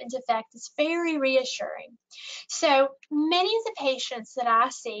was put into effect. It's very reassuring. So many of the patients that I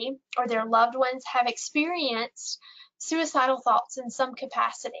see or their loved ones have experienced suicidal thoughts in some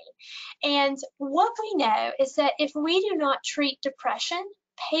capacity. And what we know is that if we do not treat depression,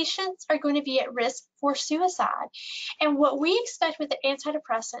 patients are going to be at risk for suicide. And what we expect with the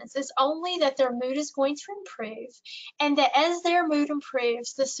antidepressants is only that their mood is going to improve, and that as their mood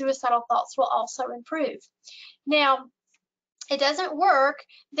improves, the suicidal thoughts will also improve. Now, it doesn't work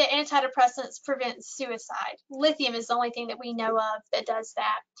that antidepressants prevent suicide. Lithium is the only thing that we know of that does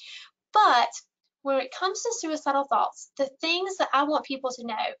that. But when it comes to suicidal thoughts, the things that I want people to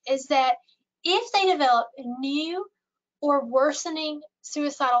know is that if they develop new or worsening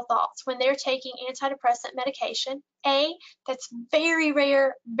suicidal thoughts when they're taking antidepressant medication, that's very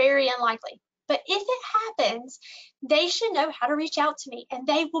rare, very unlikely. But if it happens, they should know how to reach out to me, and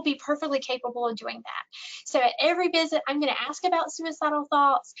they will be perfectly capable of doing that. So at every visit, I'm going to ask about suicidal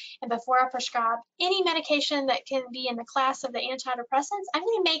thoughts, and before I prescribe any medication that can be in the class of the antidepressants, I'm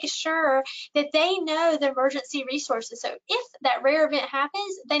going to make sure that they know the emergency resources. So if that rare event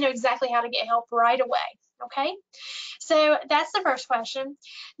happens, they know exactly how to get help right away. Okay, so that's the first question.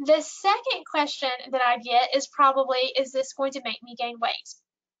 The second question that I get is probably, is this going to make me gain weight?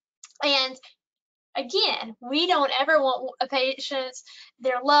 And again, we don't ever want a patient,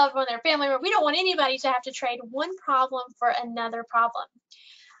 their loved one, their family, we don't want anybody to have to trade one problem for another problem.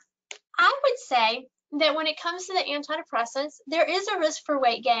 I would say that when it comes to the antidepressants, there is a risk for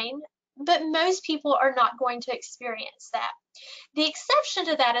weight gain, but most people are not going to experience that. The exception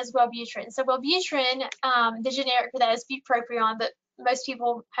to that is Wellbutrin. So Wellbutrin, the generic for that is bupropion, but most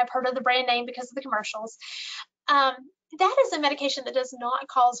people have heard of the brand name because of the commercials. That is a medication that does not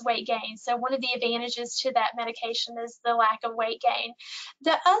cause weight gain. So one of the advantages to that medication is the lack of weight gain.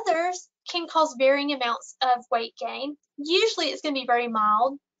 The others can cause varying amounts of weight gain. Usually it's going to be very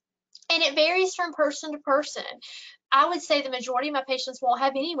mild, and it varies from person to person. I would say the majority of my patients won't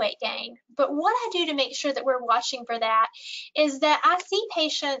have any weight gain. But what I do to make sure that we're watching for that is that I see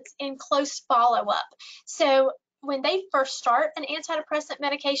patients in close follow-up. So when they first start an antidepressant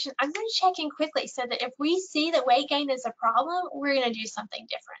medication, I'm going to check in quickly so that if we see that weight gain is a problem, we're going to do something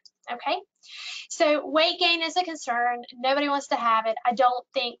different, okay? So weight gain is a concern. Nobody wants to have it. I don't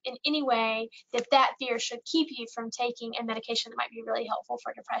think in any way that that fear should keep you from taking a medication that might be really helpful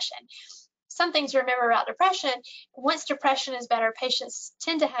for depression. Some things to remember about depression: once depression is better, patients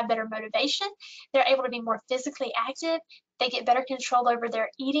tend to have better motivation. They're able to be more physically active. They get better control over their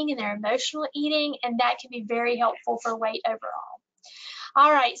eating and their emotional eating, and that can be very helpful for weight overall.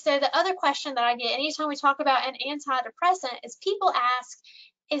 All right, so the other question that I get anytime we talk about an antidepressant is people ask,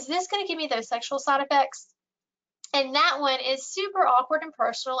 is this going to give me those sexual side effects? And that one is super awkward and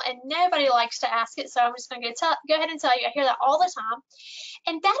personal, and nobody likes to ask it, so I'm just going to go ahead and tell you, I hear that all the time.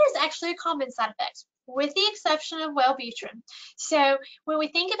 And that is actually a common side effect, with the exception of Wellbutrin. So when we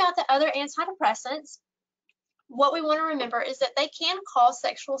think about the other antidepressants, what we want to remember is that they can cause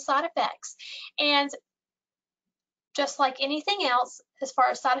sexual side effects. And just like anything else, as far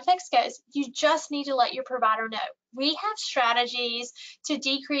as side effects goes, you just need to let your provider know. We have strategies to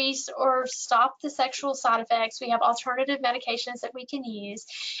decrease or stop the sexual side effects. We have alternative medications that we can use.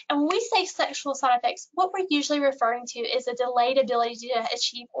 And when we say sexual side effects, what we're usually referring to is a delayed ability to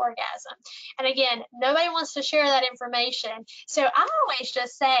achieve orgasm. And again, nobody wants to share that information. So I always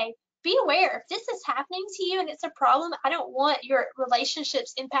just say, be aware if this is happening to you and it's a problem. I don't want your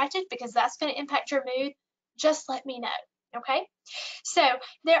relationships impacted because that's going to impact your mood. Just let me know, okay? So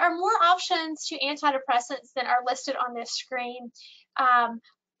there are more options to antidepressants than are listed on this screen.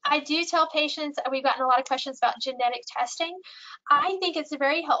 I do tell patients, we've gotten a lot of questions about genetic testing. I think it's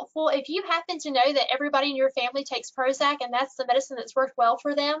very helpful if you happen to know that everybody in your family takes Prozac and that's the medicine that's worked well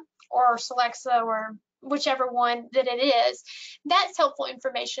for them, or Celexa, or whichever one that it is. That's helpful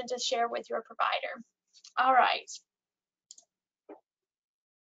information to share with your provider. All right.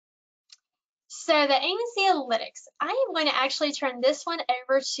 So the anxiolytics, I am going to actually turn this one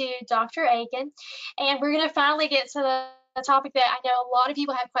over to Dr. Aiken, and we're going to finally get to the topic that I know a lot of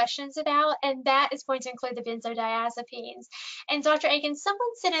people have questions about, and that is going to include the benzodiazepines. And Dr. Aiken,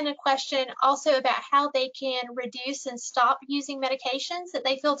 someone sent in a question also about how they can reduce and stop using medications that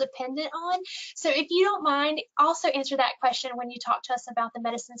they feel dependent on. So if you don't mind, also answer that question when you talk to us about the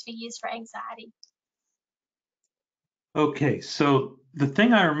medicines we use for anxiety. Okay, so the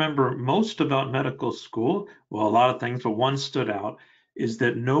thing I remember most about medical school, well, a lot of things, but one stood out, is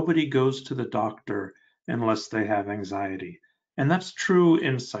that nobody goes to the doctor unless they have anxiety. And that's true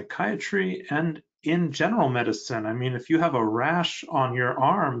in psychiatry and in general medicine. I mean, if you have a rash on your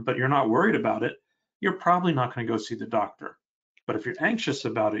arm, but you're not worried about it, you're probably not going to go see the doctor. But if you're anxious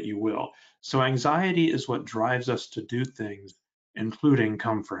about it, you will. So anxiety is what drives us to do things, including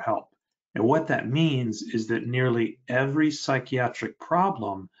come for help. And what that means is that nearly every psychiatric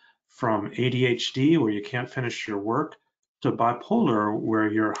problem, from ADHD, where you can't finish your work, to bipolar, where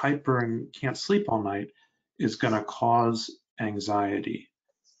you're hyper and can't sleep all night, is going to cause anxiety.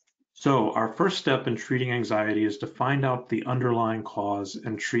 So our first step in treating anxiety is to find out the underlying cause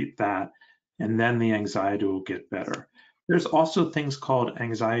and treat that, and then the anxiety will get better. There's also things called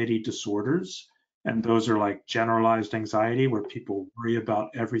anxiety disorders. And those are like generalized anxiety, where people worry about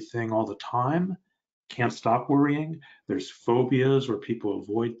everything all the time, can't stop worrying. There's phobias, where people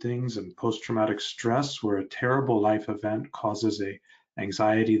avoid things, and post-traumatic stress, where a terrible life event causes a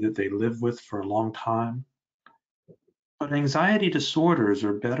anxiety that they live with for a long time. But anxiety disorders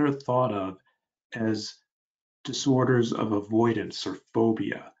are better thought of as disorders of avoidance or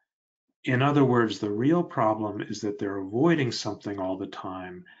phobia. In other words, the real problem is that they're avoiding something all the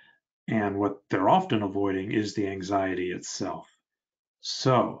time, and what they're often avoiding is the anxiety itself.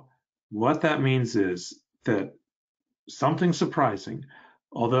 So what that means is that something surprising,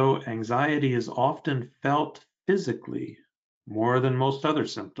 although anxiety is often felt physically more than most other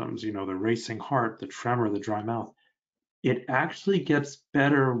symptoms, you know, the racing heart, the tremor, the dry mouth, it actually gets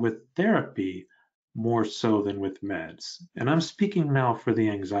better with therapy more so than with meds. And I'm speaking now for the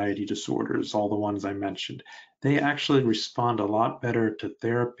anxiety disorders, all the ones I mentioned. They actually respond a lot better to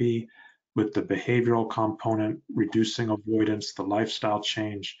therapy, with the behavioral component, reducing avoidance, the lifestyle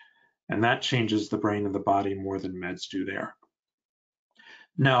change, and that changes the brain and the body more than meds do there.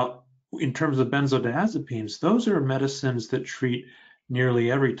 Now, in terms of benzodiazepines, those are medicines that treat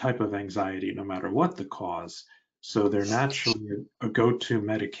nearly every type of anxiety, no matter what the cause. So they're naturally a go-to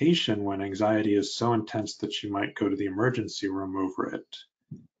medication when anxiety is so intense that you might go to the emergency room over it.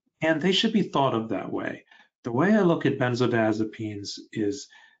 And they should be thought of that way. The way I look at benzodiazepines is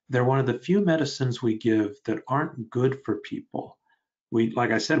they're one of the few medicines we give that aren't good for people.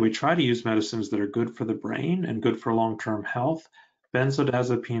 Like I said, we try to use medicines that are good for the brain and good for long-term health.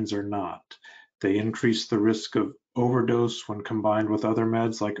 Benzodiazepines are not. They increase the risk of overdose when combined with other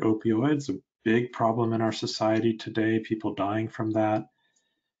meds like opioids, a big problem in our society today, people dying from that.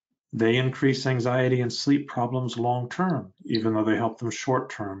 They increase anxiety and sleep problems long-term, even though they help them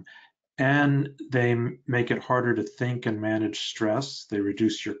short-term. And they make it harder to think and manage stress. They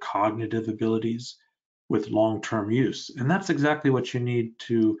reduce your cognitive abilities with long-term use. And that's exactly what you need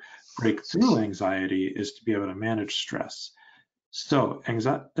to break through anxiety, is to be able to manage stress. So as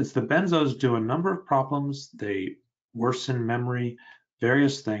the benzos do a number of problems, they worsen memory,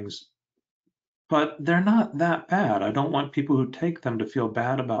 various things, but they're not that bad. I don't want people who take them to feel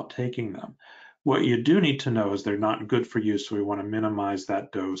bad about taking them. What you do need to know is they're not good for you, so we want to minimize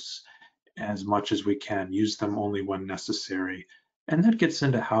that dose as much as we can, use them only when necessary. And that gets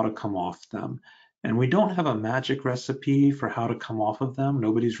into how to come off them. And we don't have a magic recipe for how to come off of them.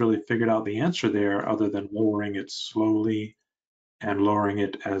 Nobody's really figured out the answer there other than lowering it slowly and lowering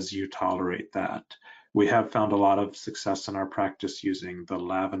it as you tolerate that. We have found a lot of success in our practice using the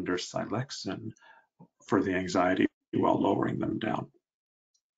lavender silexin for the anxiety while lowering them down.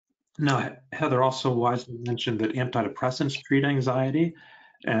 Now, Heather also wisely mentioned that antidepressants treat anxiety,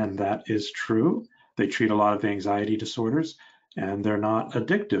 and that is true. They treat a lot of anxiety disorders, and they're not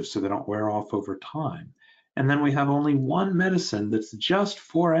addictive, so they don't wear off over time. And then we have only one medicine that's just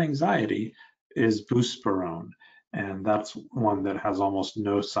for anxiety, is buspirone, and that's one that has almost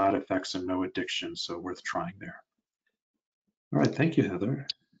no side effects and no addiction, so worth trying there. All right, thank you, Heather.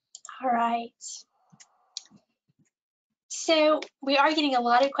 All right. So we are getting a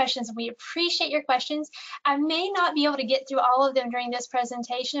lot of questions, and we appreciate your questions. I may not be able to get through all of them during this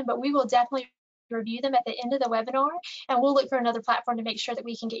presentation, but we will definitely review them at the end of the webinar, and we'll look for another platform to make sure that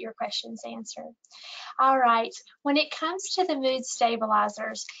we can get your questions answered. All right, when it comes to the mood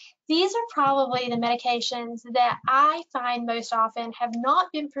stabilizers, these are probably the medications that I find most often have not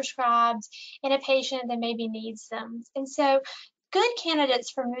been prescribed in a patient that maybe needs them. And so good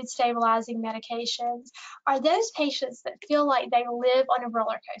candidates for mood stabilizing medications are those patients that feel like they live on a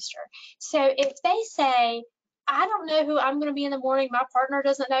roller coaster. So if they say, I don't know who I'm going to be in the morning, my partner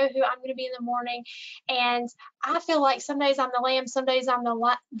doesn't know who I'm going to be in the morning, and I feel like some days I'm the lamb, some days I'm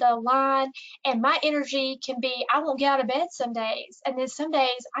the lion, and my energy can be, I won't get out of bed some days, and then some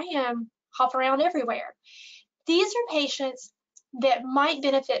days I am hop around everywhere. These are patients that might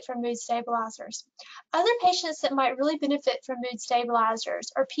benefit from mood stabilizers. Other patients that might really benefit from mood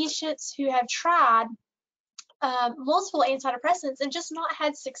stabilizers are patients who have tried multiple antidepressants and just not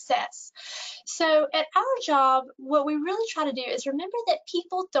had success. So at our job, what we really try to do is remember that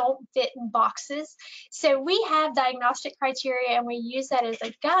people don't fit in boxes. So we have diagnostic criteria and we use that as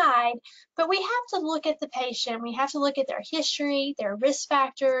a guide, but we have to look at the patient. We have to look at their history, their risk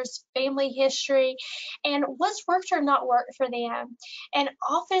factors, family history, and what's worked or not worked for them. And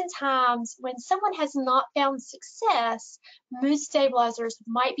oftentimes when someone has not found success, mood stabilizers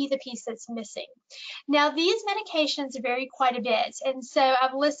might be the piece that's missing. Now, these medications vary quite a bit, and so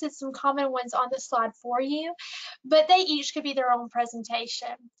I've listed some common ones on the slide for you, but they each could be their own presentation.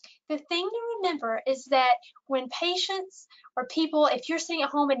 The thing to remember is that when patients or people, if you're sitting at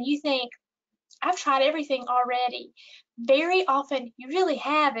home and you think, I've tried everything already, very often you really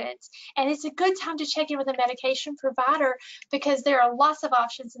haven't, and it's a good time to check in with a medication provider because there are lots of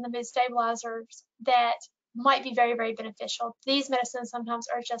options in the mood stabilizers that might be very, very beneficial. These medicines sometimes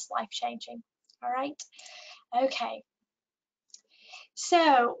are just life-changing. All right, okay.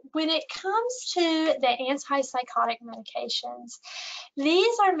 So when it comes to the antipsychotic medications,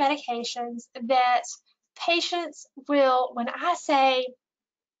 these are medications that patients will, when I say,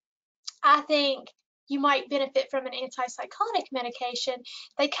 I think you might benefit from an antipsychotic medication,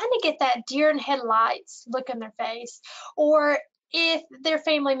 they kind of get that deer in headlights look in their face. Or if their a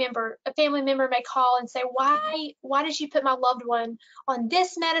family member may call and say, why did you put my loved one on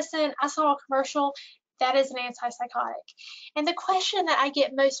this medicine? I saw a commercial. That is an antipsychotic. And the question that I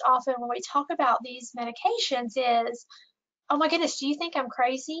get most often when we talk about these medications is, oh my goodness, do you think I'm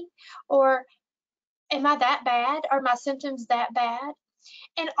crazy? Or am I that bad? Are my symptoms that bad?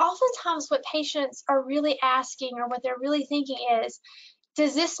 And oftentimes what patients are really asking, or what they're really thinking is,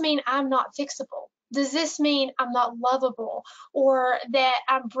 does this mean I'm not fixable? Does this mean I'm not lovable, or that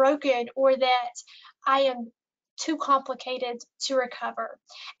I'm broken, or that I am too complicated to recover?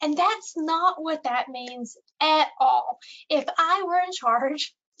 And that's not what that means at all. If I were in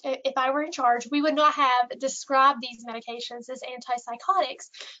charge, if I were in charge, we would not have described these medications as antipsychotics,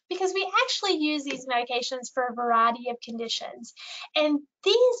 because we actually use these medications for a variety of conditions. And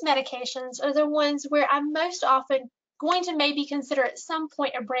these medications are the ones where I'm most often going to maybe consider at some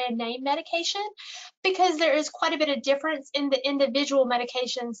point a brand name medication, because there is quite a bit of difference in the individual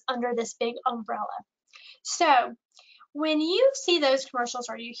medications under this big umbrella. So when you see those commercials,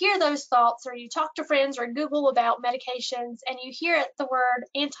 or you hear those thoughts, or you talk to friends or Google about medications and you hear the word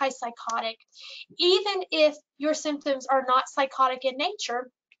antipsychotic, even if your symptoms are not psychotic in nature,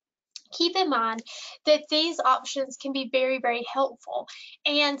 keep in mind that these options can be very, very helpful.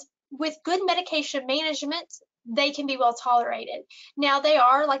 And with good medication management, they can be well tolerated. Now, they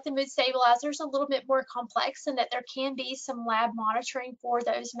are, like the mood stabilizers, a little bit more complex in that there can be some lab monitoring for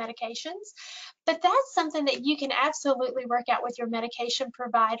those medications, but that's something that you can absolutely work out with your medication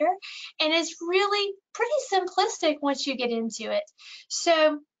provider, and it's really pretty simplistic once you get into it.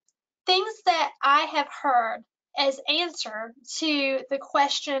 So things that I have heard as answer to the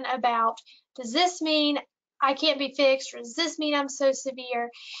question about, does this mean I can't be fixed, or does this mean I'm so severe?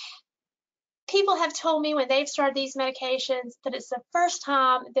 People have told me when they've started these medications that it's the first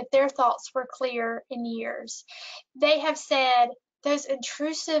time that their thoughts were clear in years. They have said those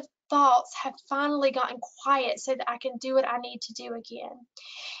intrusive thoughts have finally gotten quiet so that I can do what I need to do again.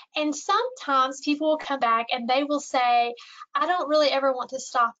 And sometimes people will come back and they will say, I don't really ever want to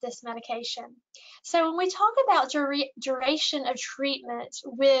stop this medication. So when we talk about duration of treatment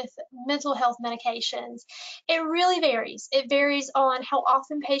with mental health medications, it really varies. It varies on how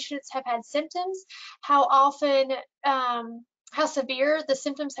often patients have had symptoms, how often, how severe the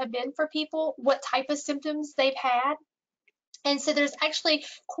symptoms have been for people, what type of symptoms they've had. And so there's actually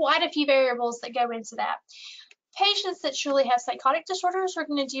quite a few variables that go into that. Patients that truly have psychotic disorders are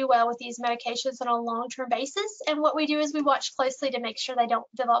going to do well with these medications on a long-term basis, and what we do is we watch closely to make sure they don't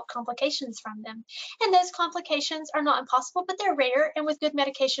develop complications from them. And those complications are not impossible, but they're rare, and with good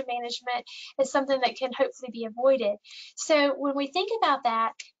medication management is something that can hopefully be avoided. So when we think about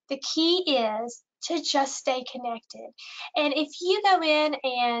that, the key is to just stay connected. And if you go in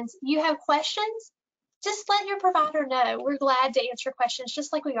and you have questions, just let your provider know. We're glad to answer questions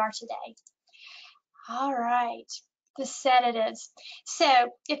just like we are today. All right, the sedatives. So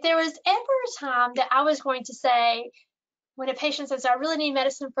if there was ever a time that I was going to say, when a patient says, I really need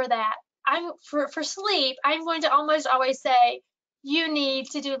medicine for that, for sleep, I'm going to almost always say, you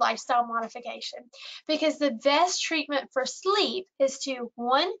need to do lifestyle modification, because the best treatment for sleep is to,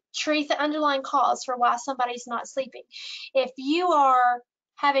 one, treat the underlying cause for why somebody's not sleeping. If you are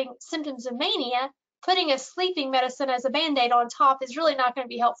having symptoms of mania, putting a sleeping medicine as a Band-Aid on top is really not going to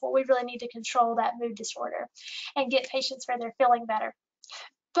be helpful. We really need to control that mood disorder and get patients where they're feeling better.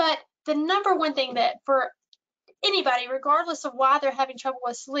 But the number one thing that for anybody, regardless of why they're having trouble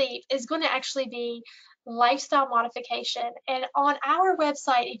with sleep, is going to actually be lifestyle modification. And on our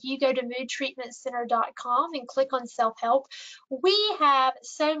website, if you go to moodtreatmentcenter.com and click on self-help, we have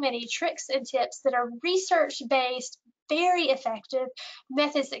so many tricks and tips that are research-based, very effective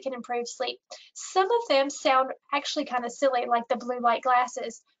methods that can improve sleep. Some of them sound actually kind of silly, like the blue light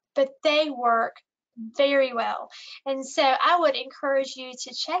glasses, but they work very well. And so I would encourage you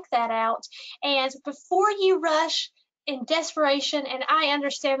to check that out. And before you rush in desperation, and I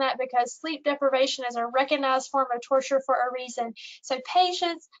understand that because sleep deprivation is a recognized form of torture for a reason. So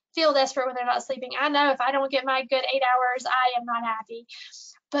patients feel desperate when they're not sleeping. I know if I don't get my good 8 hours, I am not happy.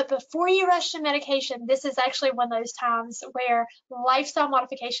 But before you rush to medication, this is actually one of those times where lifestyle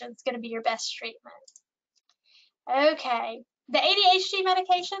modification is going to be your best treatment. Okay, the ADHD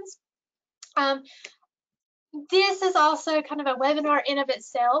medications. This is also kind of a webinar in of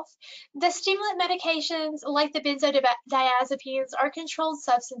itself. The stimulant medications, like the benzodiazepines, are controlled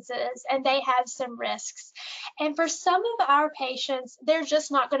substances, and they have some risks. And for some of our patients, they're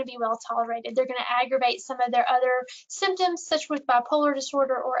just not going to be well tolerated. They're going to aggravate some of their other symptoms, such with bipolar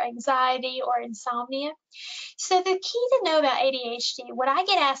disorder or anxiety or insomnia. So the key to know about ADHD, what I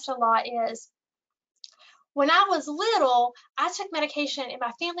get asked a lot is, when I was little, I took medication and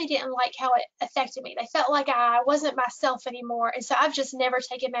my family didn't like how it affected me. They felt like I wasn't myself anymore. And so I've just never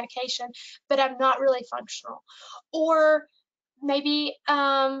taken medication, but I'm not really functional. Or maybe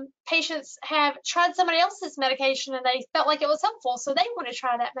patients have tried somebody else's medication and they felt like it was helpful, so they want to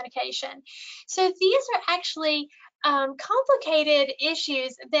try that medication. So these are actually complicated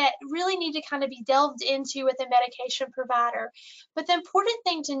issues that really need to kind of be delved into with a medication provider. But the important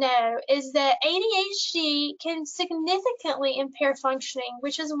thing to know is that ADHD can significantly impair functioning,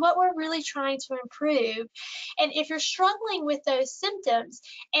 which is what we're really trying to improve. And if you're struggling with those symptoms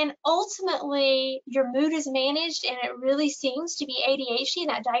and ultimately your mood is managed and it really seems happens to be ADHD and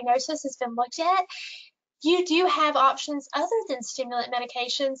that diagnosis has been looked at, you do have options other than stimulant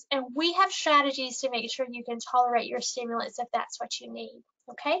medications, and we have strategies to make sure you can tolerate your stimulants if that's what you need.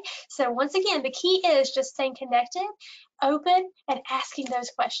 Okay, so once again, the key is just staying connected, open, and asking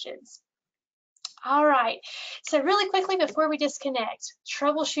those questions. All right, so really quickly before we disconnect,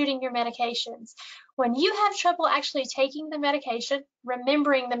 troubleshooting your medications. When you have trouble actually taking the medication,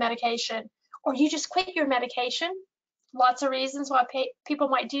 remembering the medication, or you just quit your medication, lots of reasons why people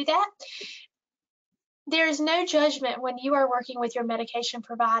might do that. There is no judgment when you are working with your medication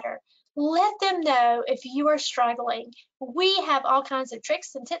provider. Let them know if you are struggling. We have all kinds of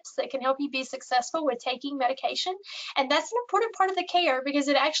tricks and tips that can help you be successful with taking medication. And that's an important part of the care because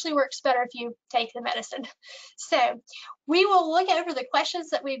it actually works better if you take the medicine. So we will look over the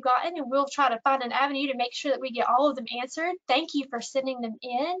questions that we've gotten and we'll try to find an avenue to make sure that we get all of them answered. Thank you for sending them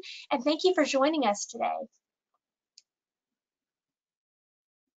in and thank you for joining us today.